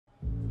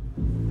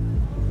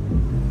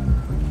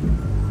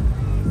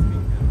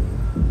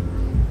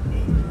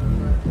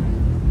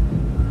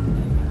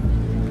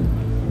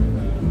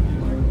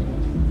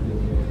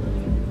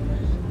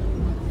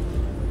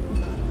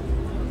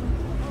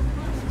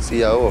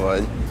Szia, hol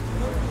vagy?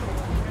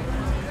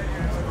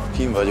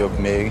 Kim vagyok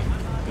még.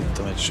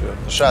 Vittem egy sört.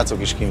 A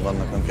srácok is kim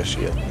vannak, nem kell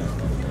sietni.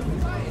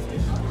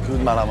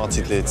 Küld már a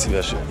macit, légy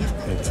szíves.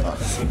 Itt van.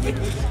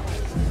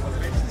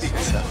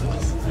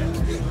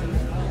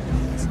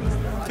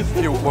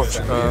 Jó, bocs,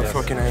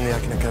 föl kéne jönni,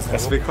 akinek kezdve.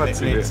 Ezt még hadd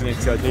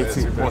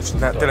Léci, bocs,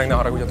 tényleg ne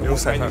haragudjatok,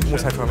 muszáj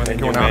felmenni,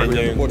 jó, ne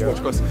haragudjatok.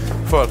 Bocs, kösz.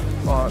 Föl,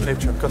 a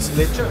lépcsőn, kösz.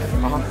 Lépcsőn?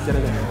 Aha, gyere.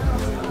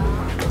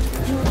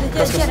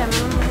 Gyere,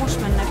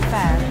 most mennek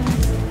fel.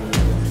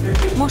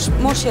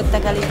 Most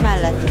jöttek el itt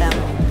mellettem.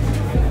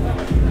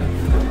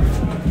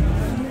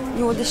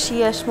 Jó, de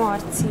siess,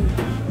 Marci.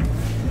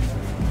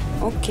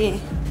 Oké.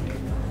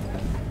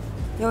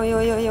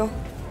 Jó.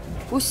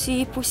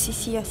 Puszi,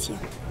 szia.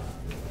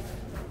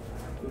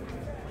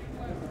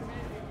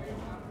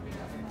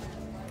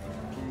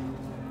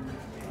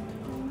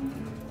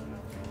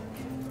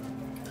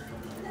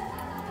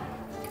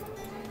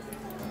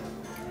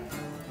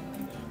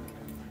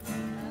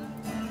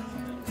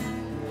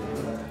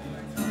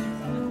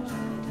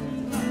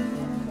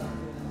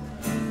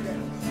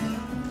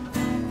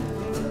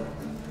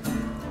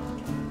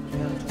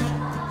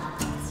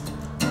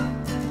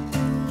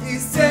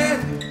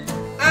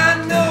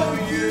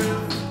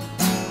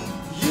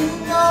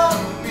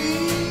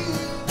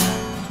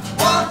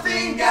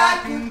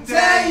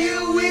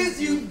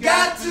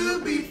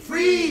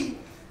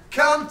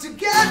 Come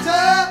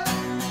together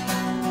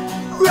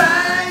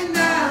right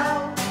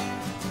now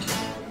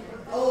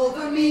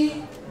over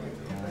me.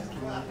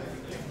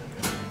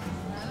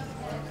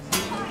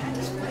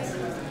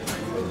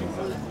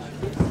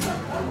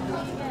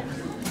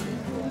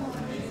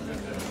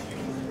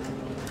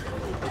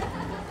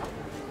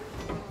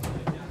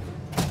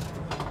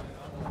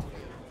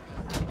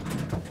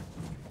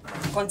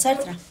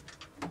 Koncertre?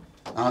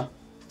 Aha.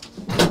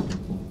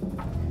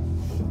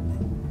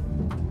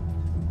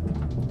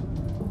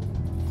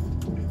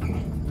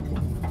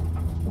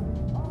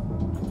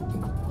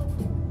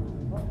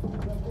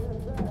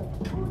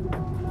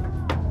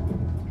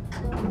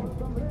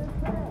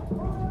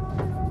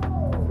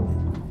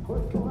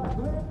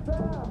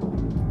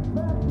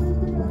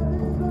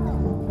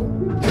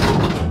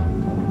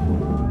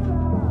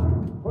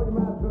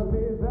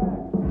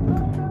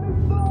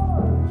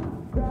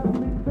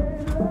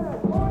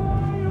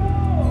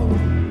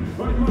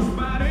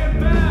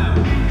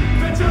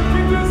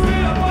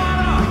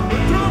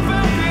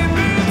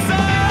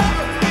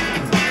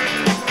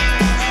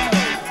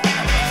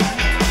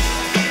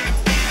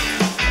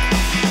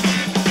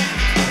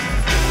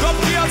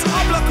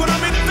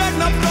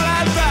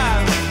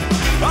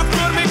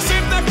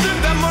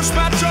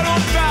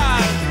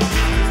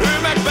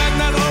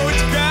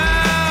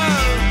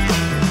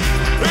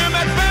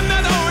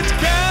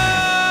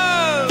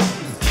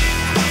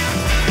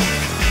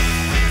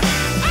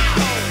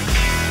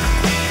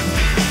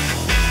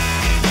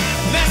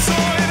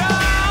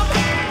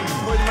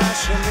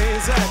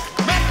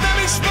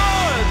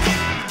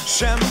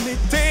 Semmi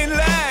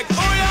tényleg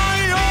olyan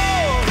jó,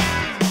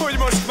 hogy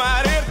most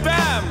már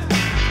értem,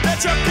 de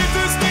csak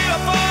kitűztél a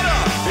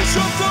falra, és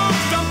ott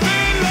fogtam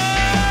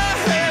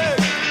tényleg.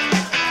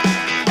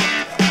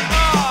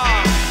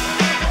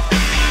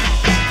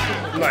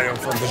 Nagyon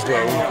fontos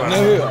dolgunk van.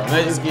 Nő,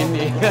 megyünk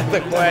inni,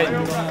 akkor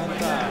együtt.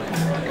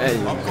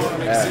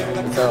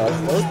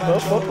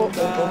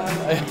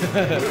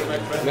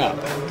 Na.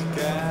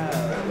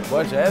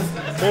 Bocs, ez?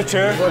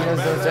 Köcsög.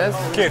 Bocs, ez?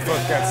 2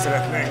 vodkát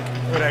szeretnénk.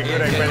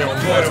 Öreg benyom.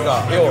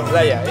 Bocska, jó,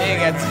 legyen.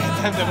 Éget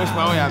szerintem, de most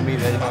már olyan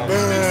mindegy. Ez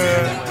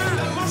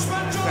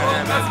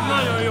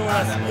nagyon jó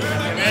lesz.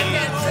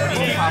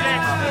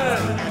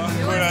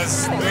 Akkor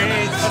az 4.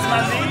 Az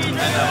már 4.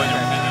 Benne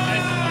vagyunk.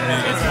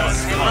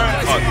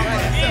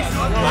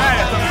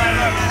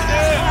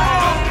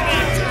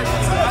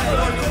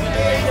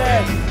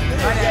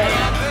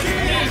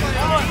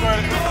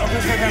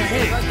 Akkor szerintem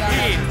 7.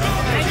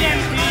 Legyen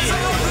 10.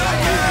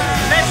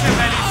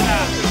 Lesőben is rá.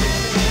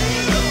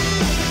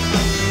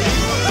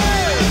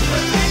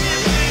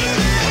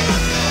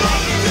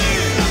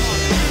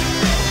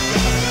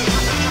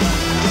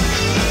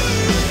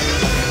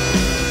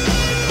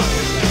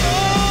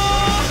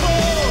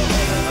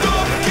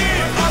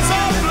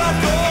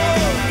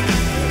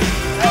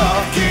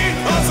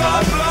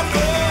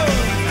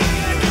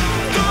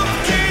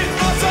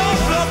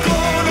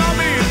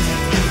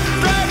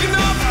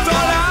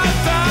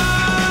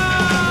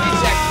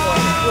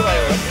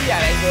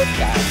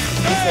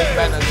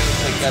 Benne az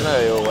érzékkel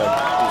nagyon jó volt.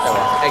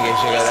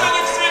 Egészségedre.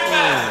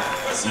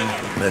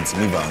 Bence,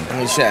 mi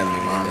van? Semmi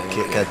van.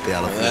 Ketté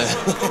áll a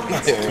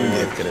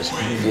tündét keresik.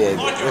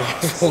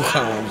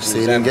 Fogalmam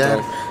Széringer?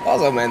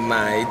 Haza ment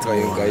már, itt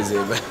vagyunk a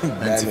izében.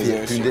 Bence,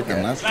 tündét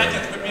nem láttad?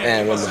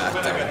 Nem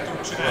láttam.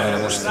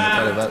 Most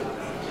előbb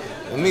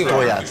mi van?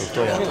 Toljátok.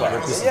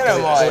 Gyere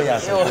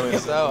majd! Jó,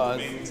 szavaz.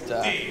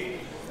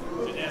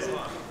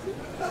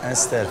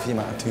 Eszter,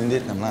 Fimán,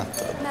 tündét nem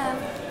láttad? Nem.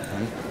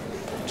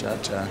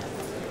 Csá.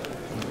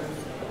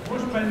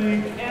 Most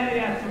pedig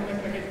eljátszunk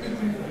nektek egy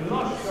picit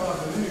lassabb,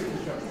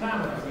 lirikusabb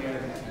számot,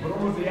 amihez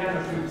Brózi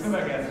János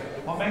szöveget,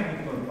 ha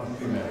megnyitod a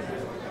szívet.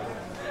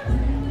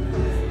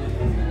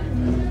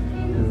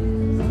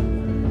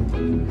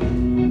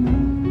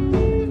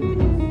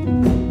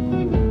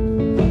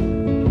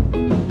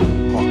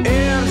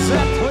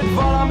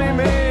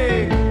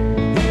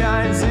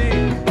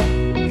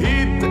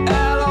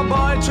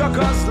 csak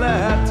az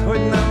lehet,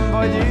 hogy nem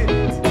vagy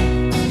itt.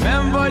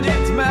 Nem vagy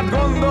itt, mert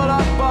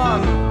gondolatban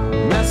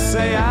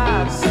messze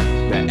jársz,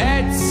 de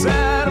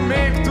egyszer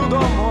még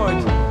tudom,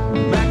 hogy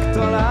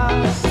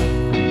megtalálsz.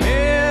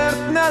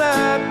 Miért ne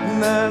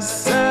lehetne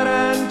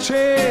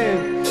szerencséd?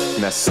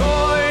 Ne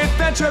szólj,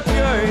 te csak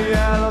jöjj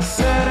el, ha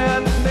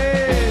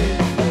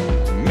szeretnéd.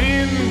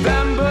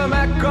 Mindenből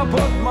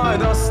megkapod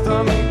majd azt,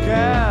 ami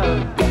kell,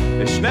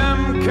 és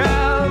nem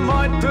kell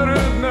majd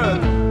törődnöd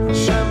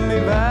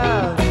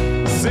semmivel.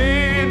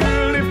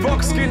 Szédülni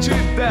fogsz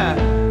kicsit, de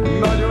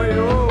nagyon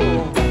jó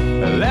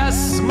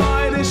lesz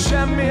majd, és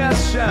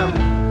semmihez sem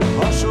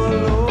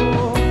hasonló.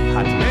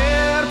 Hát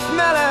miért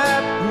ne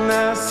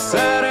lehetne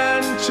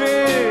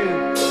szerencséd?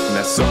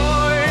 Ne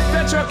szólj,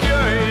 te csak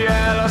jöjj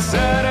el, ha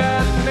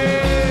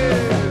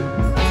szeretnéd.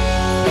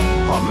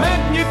 Ha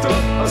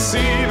megnyitod a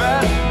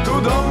szíved,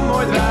 tudom,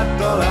 hogy rád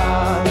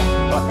talál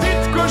a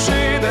titkos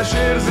édes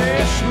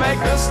érzés, mely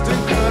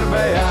köztünk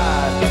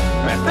körbejár.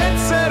 Mert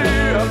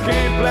egyszerű a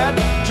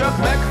képlet, csak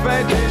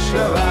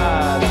megfejtésre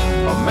vár.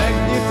 Ha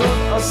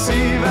megnyitod a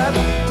szíved,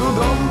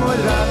 tudom,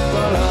 hogy rád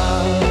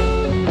talál.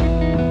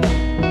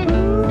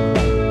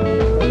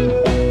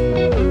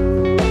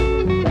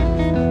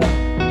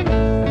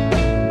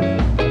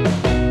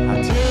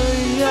 Hát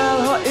jöjj el,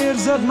 ha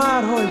érzed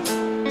már, hogy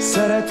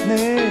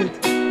szeretnéd.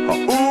 Ha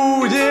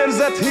úgy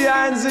érzed,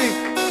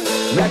 hiányzik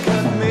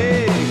neked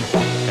még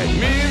egy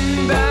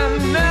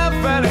mindennel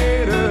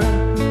felérő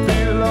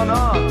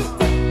pillanat,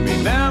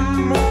 mi nem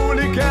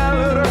múlik el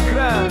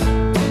örökre,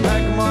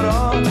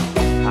 megmarad.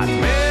 Hát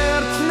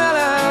miért ne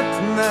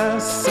lehetne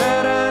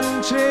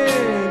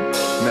szerencséd?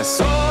 Ne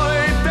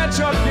szólj, te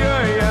csak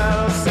jöjj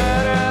el, ha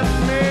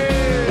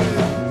szeretnéd.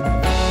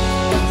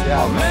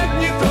 Ha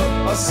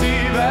megnyitod a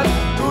szíved,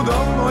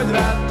 tudom, hogy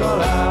rád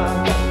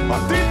talál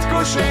a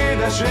titkos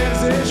édes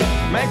érzés,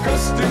 mely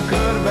köztünk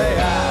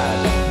körbejár.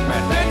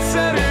 Mert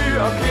egyszerű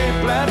a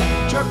képlet,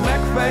 csak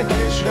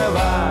megfejtésre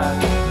vár.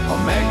 Ha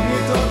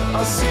megnyitod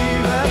a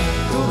szíved,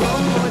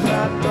 tudom, hogy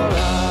rád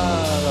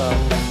talál.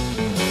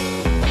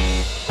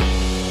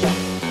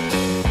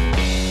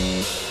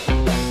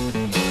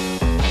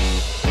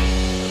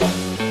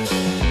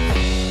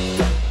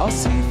 A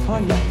szív, ha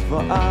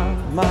nyitva áll,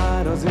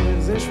 már az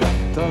érzés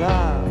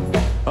megtalál.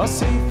 A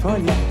szív, ha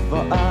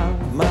nyitva áll,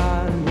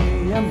 már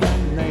mélyen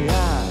benne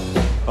jár.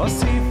 A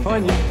szív, ha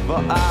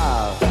nyitva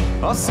áll,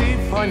 a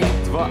szív, ha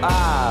nyitva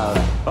áll,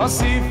 a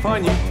szív, ha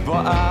nyitva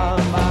áll,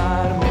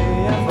 már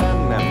mélyen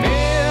benne.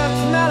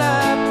 Miért ne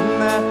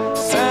lehetne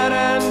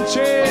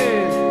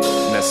szerencséd?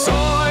 Ne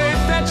szólj,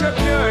 te csak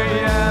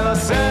jöjj el, ha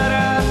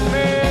szeretnéd.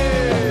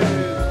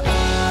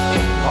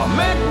 Ha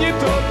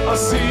megnyitod a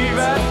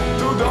szíved,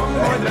 tudom,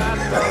 hogy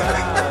rád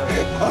talál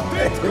a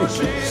titkos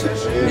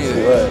édes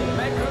érzés,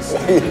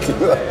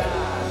 megköszönjük.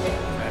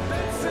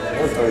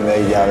 Mondtam, hogy ne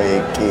igyál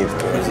végig két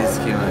kör.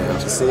 Kicsit kívánja.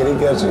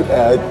 Szélinket csak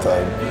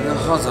elhagytad.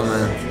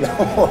 Hazament.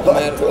 Hol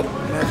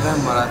Mert nem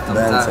maradtam.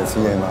 Bence,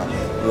 figyelj már.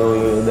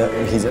 Jó, de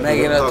hiszem.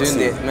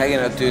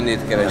 Megint a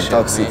tündét keresem.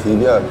 Taxit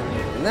hívjak?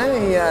 Nem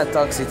hívjál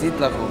taxit, itt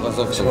lakok az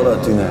oktató. Hol a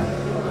tüne?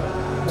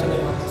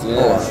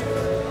 Tüne?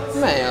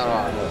 Menj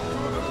arra.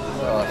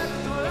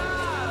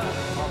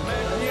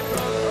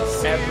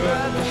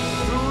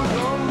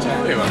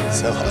 Mi van?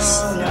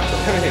 Szevasz.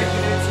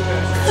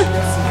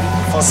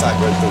 Faszák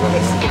vagytok a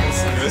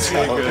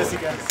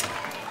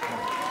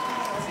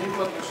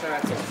Színpadba,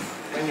 srácok.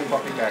 Menjünk,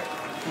 papikák.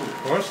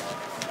 Most?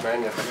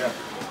 Menjetek el.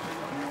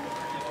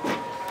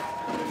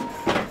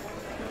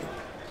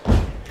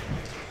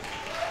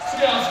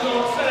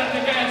 Sziasztok!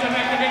 Szeretnék eljátszani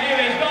nektek egy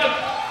élés dalt.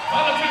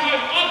 Hallatszik, hogy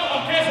add a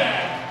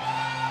kezed!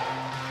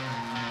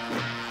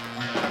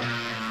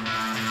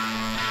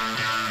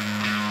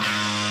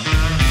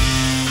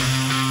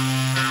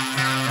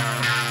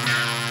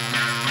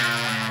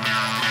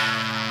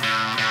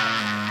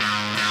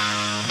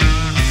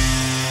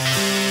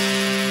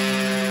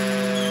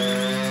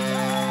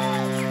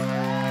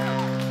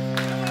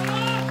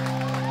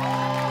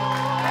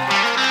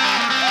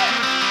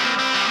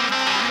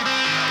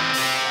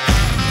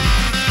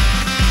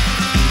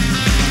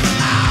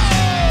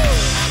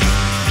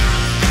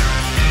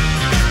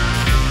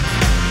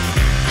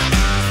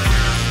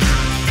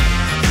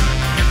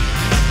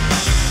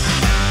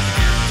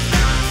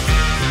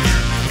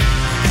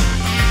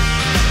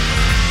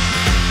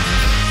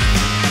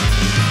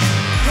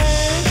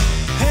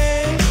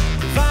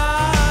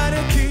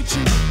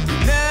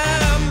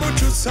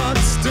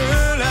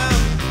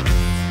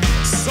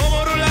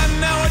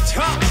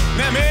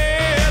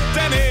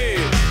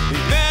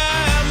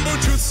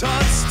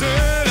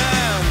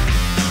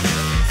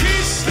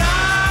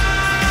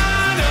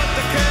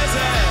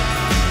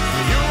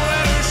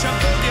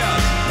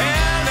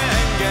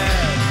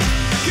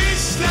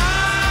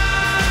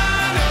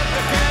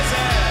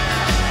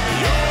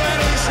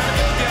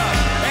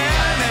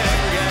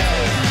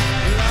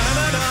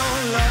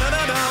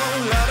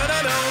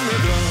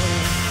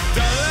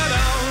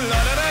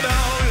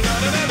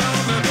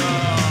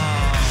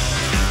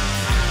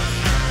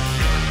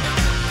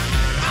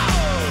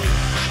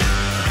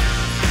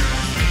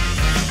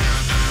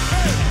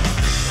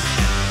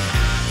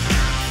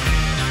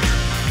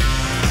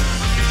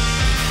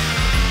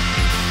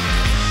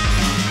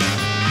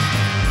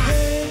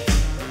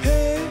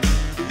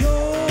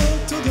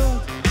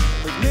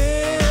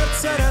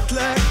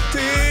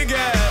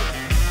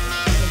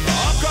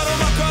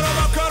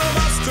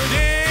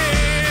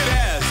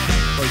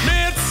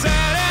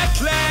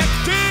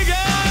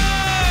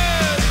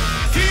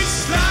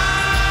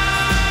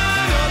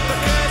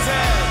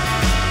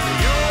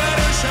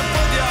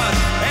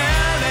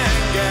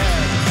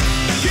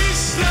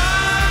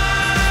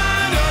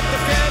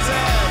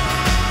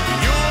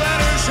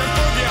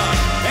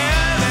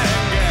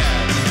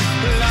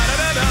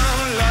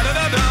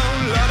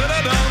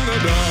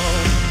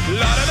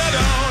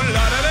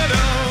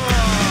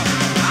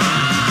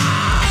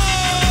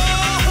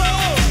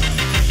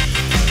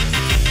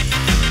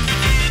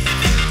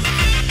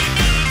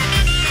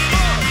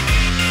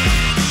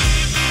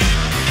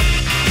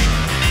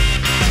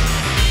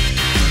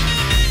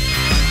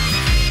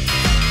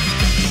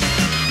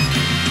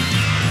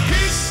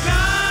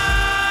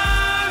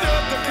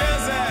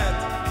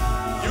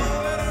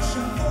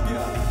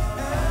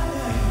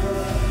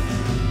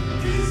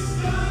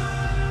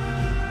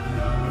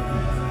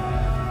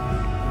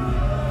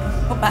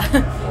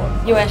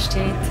 Jó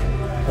estét!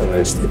 Jó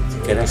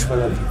estét! Keres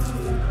valamit?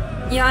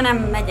 Ja, nem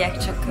megyek,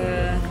 csak...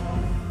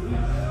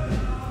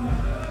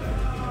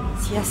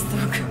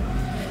 Sziasztok!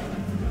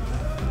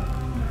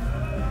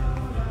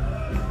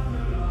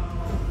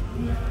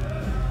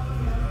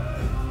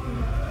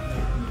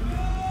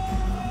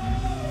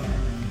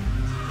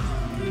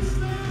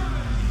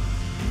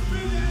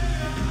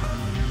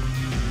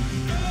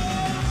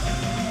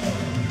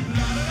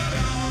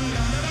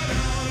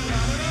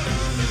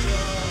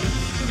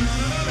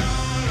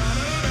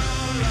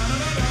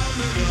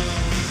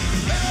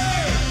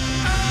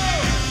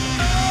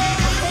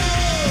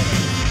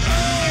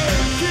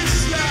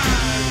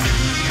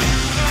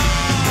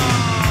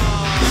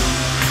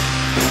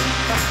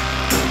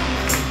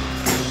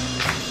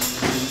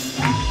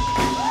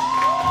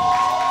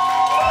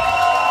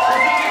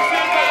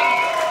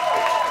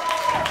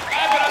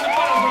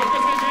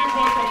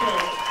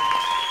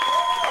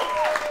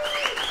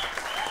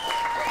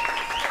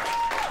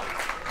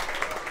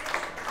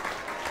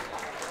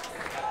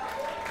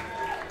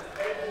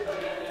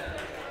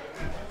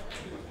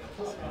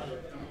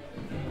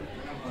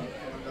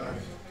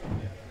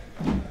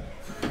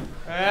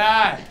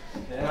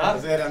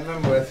 Azért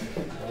rendben volt.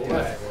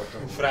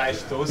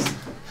 Freistoß.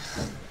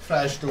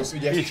 Freistoß,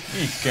 ügyes.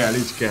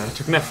 Így kell,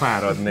 csak ne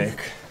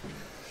fáradnék.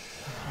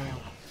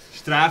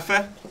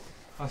 Stráfe?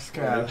 Az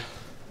kell.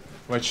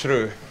 Vagy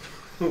srő.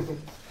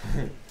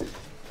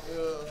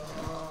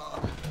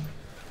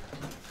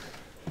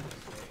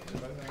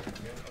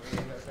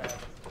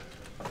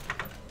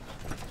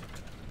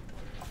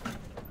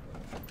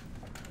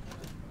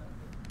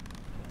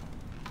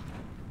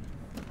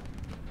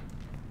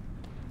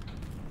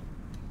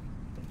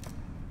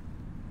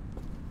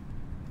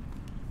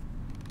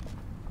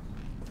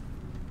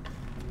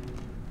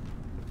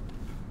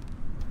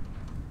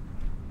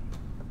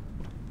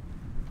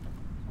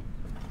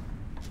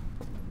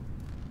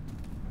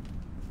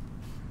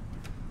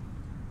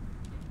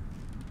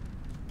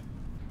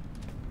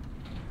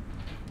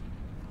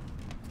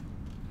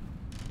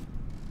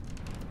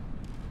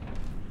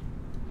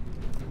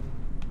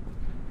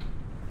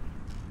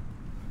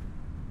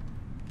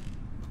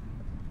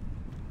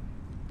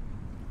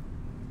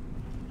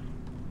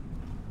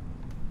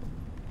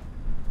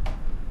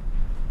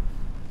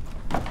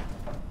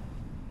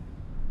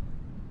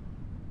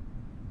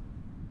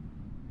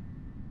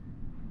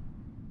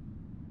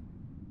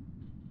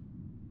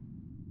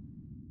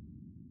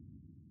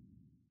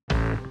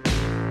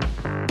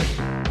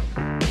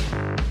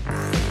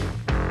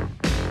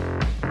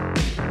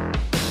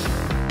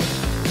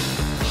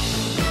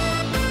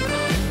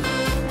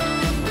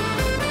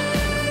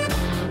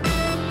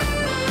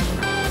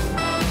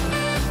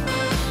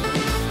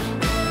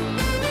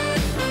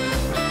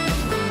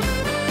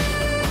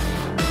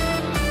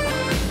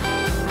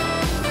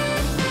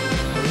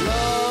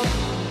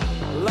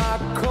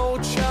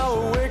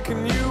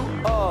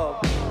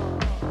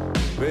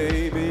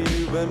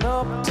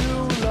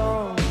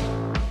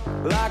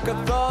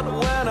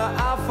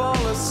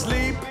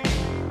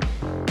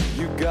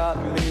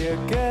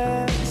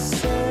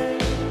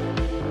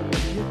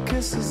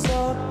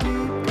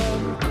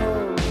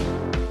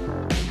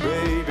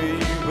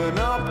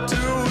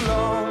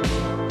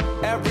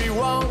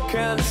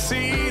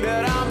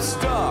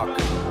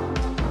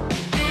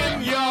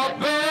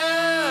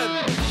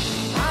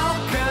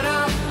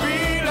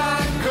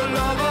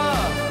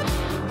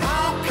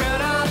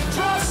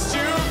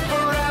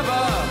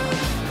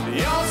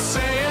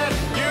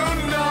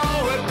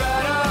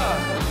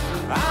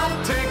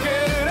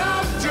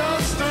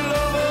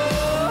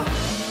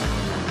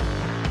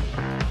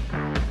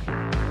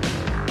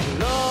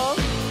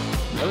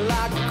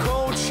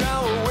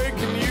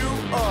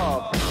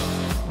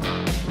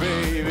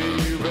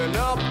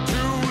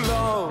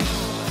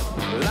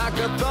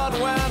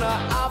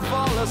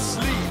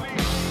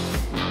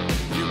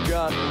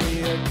 Got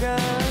me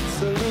again,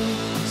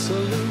 salute,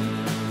 salute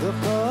the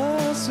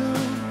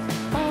pursuit.